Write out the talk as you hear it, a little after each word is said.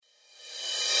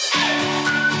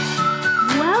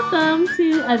welcome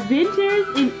to Adventures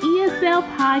in ESL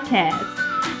Podcast,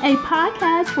 a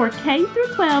podcast for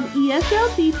K-12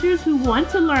 ESL teachers who want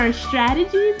to learn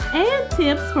strategies and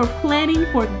tips for planning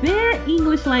for their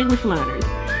English language learners.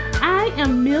 I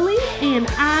am Millie, and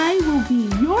I will be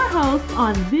your host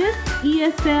on this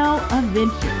ESL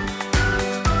adventure.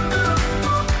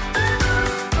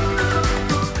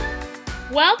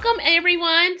 Welcome,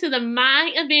 everyone, to the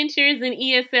My Adventures in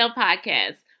ESL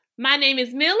podcast. My name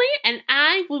is Millie, and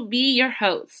I will be your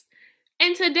host.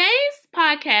 In today's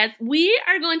podcast, we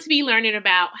are going to be learning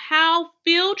about how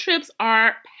field trips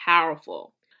are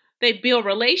powerful. They build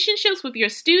relationships with your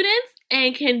students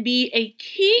and can be a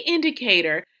key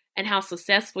indicator in how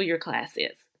successful your class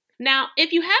is. Now,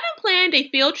 if you haven't planned a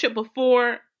field trip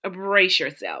before, brace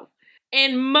yourself.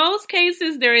 In most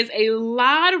cases, there is a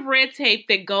lot of red tape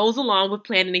that goes along with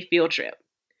planning a field trip.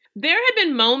 There have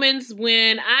been moments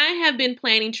when I have been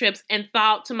planning trips and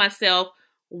thought to myself,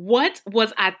 what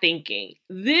was I thinking?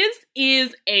 This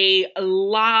is a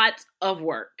lot of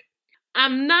work.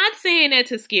 I'm not saying that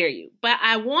to scare you, but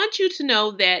I want you to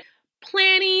know that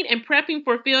planning and prepping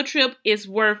for a field trip is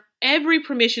worth every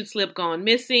permission slip gone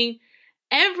missing,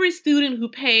 every student who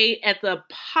paid at the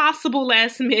possible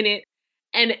last minute,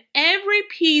 and every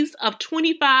piece of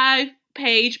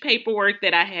 25-page paperwork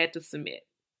that I had to submit.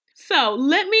 So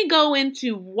let me go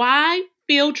into why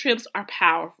field trips are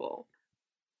powerful.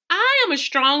 I am a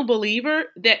strong believer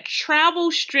that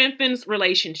travel strengthens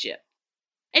relationship.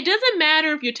 It doesn't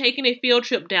matter if you're taking a field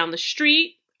trip down the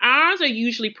street. Ours are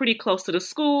usually pretty close to the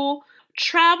school.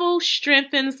 Travel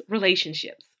strengthens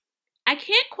relationships. I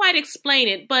can't quite explain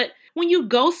it, but when you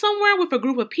go somewhere with a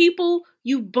group of people,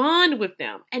 you bond with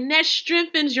them, and that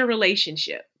strengthens your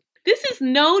relationship. This is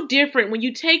no different when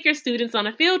you take your students on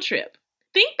a field trip.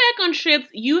 Think back on trips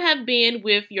you have been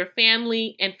with your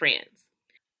family and friends.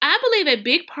 I believe a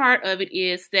big part of it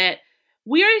is that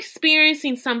we are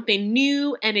experiencing something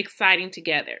new and exciting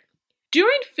together.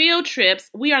 During field trips,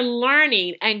 we are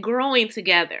learning and growing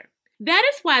together. That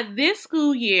is why this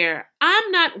school year, I'm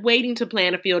not waiting to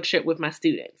plan a field trip with my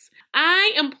students.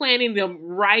 I am planning them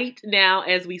right now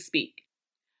as we speak.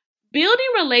 Building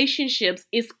relationships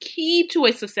is key to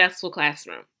a successful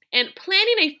classroom. And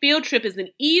planning a field trip is an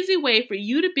easy way for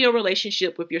you to build a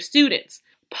relationship with your students.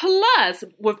 Plus,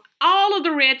 with all of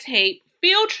the red tape,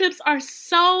 field trips are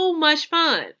so much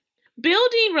fun.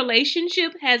 Building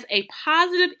relationship has a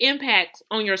positive impact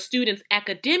on your students'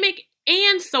 academic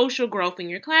and social growth in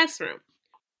your classroom.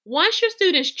 Once your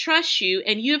students trust you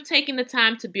and you have taken the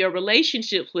time to build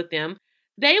relationships with them,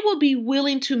 they will be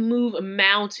willing to move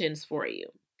mountains for you.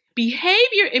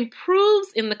 Behavior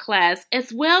improves in the class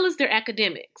as well as their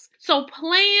academics. So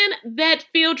plan that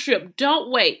field trip. Don't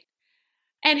wait.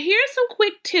 And here's some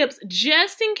quick tips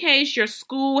just in case your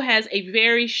school has a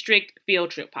very strict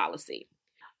field trip policy.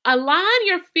 Align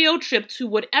your field trip to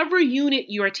whatever unit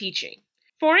you are teaching.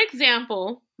 For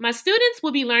example, my students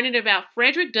will be learning about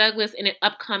Frederick Douglass in an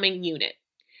upcoming unit.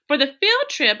 For the field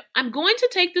trip, I'm going to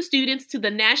take the students to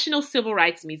the National Civil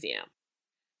Rights Museum.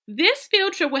 This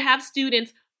field trip will have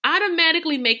students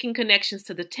automatically making connections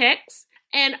to the text,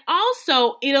 and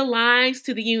also it aligns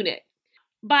to the unit.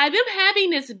 By them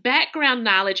having this background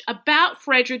knowledge about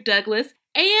Frederick Douglass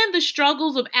and the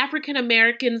struggles of African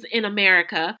Americans in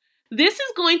America, this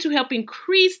is going to help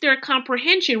increase their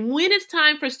comprehension when it's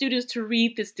time for students to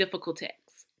read this difficult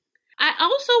text. I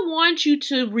also want you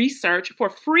to research for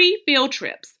free field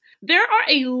trips. There are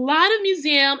a lot of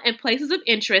museums and places of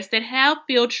interest that have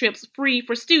field trips free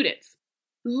for students.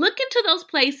 Look into those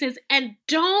places and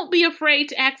don't be afraid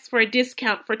to ask for a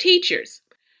discount for teachers.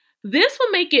 This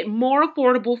will make it more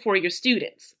affordable for your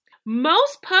students.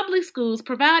 Most public schools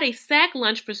provide a sack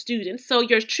lunch for students so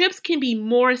your trips can be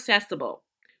more accessible.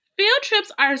 Field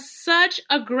trips are such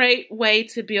a great way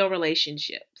to build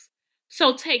relationships.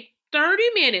 So take 30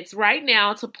 minutes right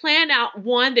now to plan out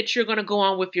one that you're going to go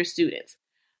on with your students.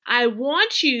 I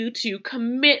want you to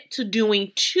commit to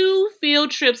doing 2 field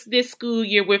trips this school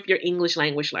year with your English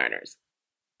language learners.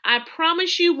 I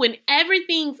promise you, when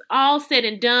everything's all said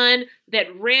and done,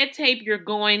 that red tape you're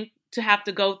going to have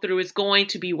to go through is going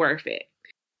to be worth it.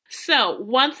 So,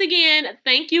 once again,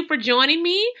 thank you for joining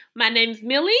me. My name's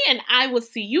Millie, and I will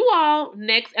see you all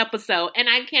next episode. And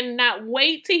I cannot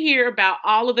wait to hear about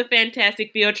all of the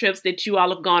fantastic field trips that you all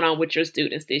have gone on with your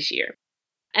students this year.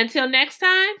 Until next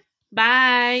time,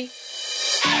 bye.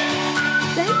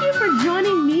 Thank you for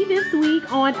joining me this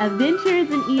week on Adventures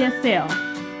in ESL.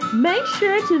 Make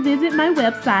sure to visit my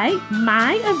website,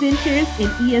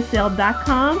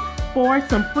 myadventuresinesl.com, for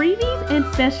some freebies and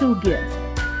special gifts.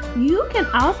 You can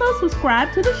also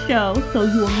subscribe to the show so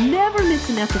you'll never miss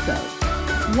an episode.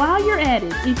 While you're at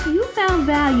it, if you found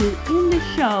value in this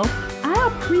show,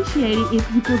 I appreciate it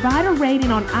if you provide a rating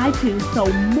on iTunes so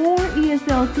more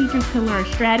ESL teachers can learn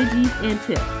strategies and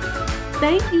tips.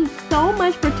 Thank you so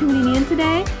much for tuning in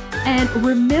today, and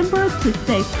remember to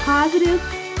stay positive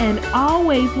and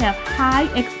always have high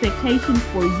expectations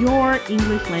for your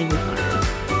English language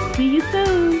learning. See you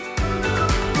soon.